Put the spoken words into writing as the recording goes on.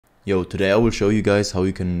Yo, today I will show you guys how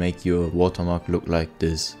you can make your watermark look like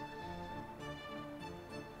this.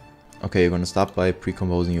 Okay, you're gonna start by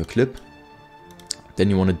pre-composing your clip.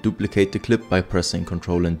 Then you want to duplicate the clip by pressing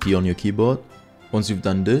Ctrl and D on your keyboard. Once you've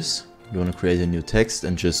done this, you want to create a new text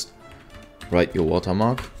and just write your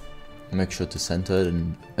watermark. Make sure to center it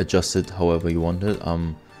and adjust it however you want it.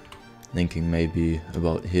 I'm thinking maybe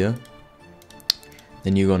about here.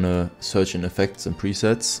 Then you're gonna search in effects and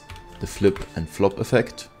presets, the flip and flop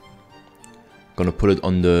effect. Gonna put it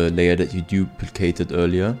on the layer that you duplicated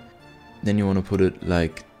earlier. Then you want to put it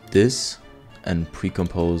like this and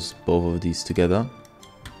pre-compose both of these together.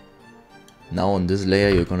 Now on this layer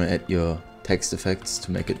you're gonna add your text effects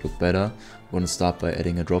to make it look better. I'm gonna start by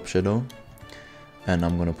adding a drop shadow, and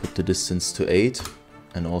I'm gonna put the distance to 8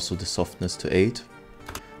 and also the softness to 8.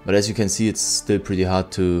 But as you can see, it's still pretty hard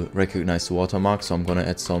to recognize the watermark, so I'm gonna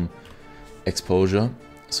add some exposure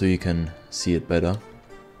so you can see it better.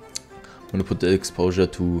 I'm gonna put the exposure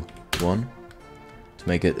to 1 to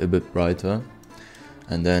make it a bit brighter,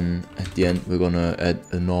 and then at the end we're gonna add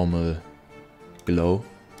a normal glow.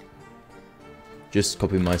 Just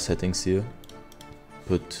copy my settings here,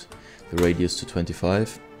 put the radius to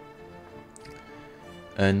 25,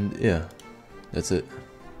 and yeah, that's it.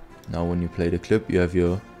 Now when you play the clip you have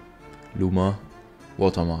your Luma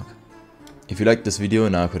watermark. If you liked this video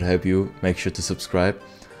and I could help you, make sure to subscribe.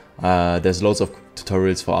 There's loads of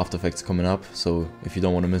tutorials for After Effects coming up, so if you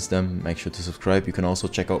don't want to miss them, make sure to subscribe. You can also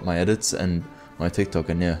check out my edits and my TikTok,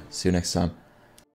 and yeah, see you next time.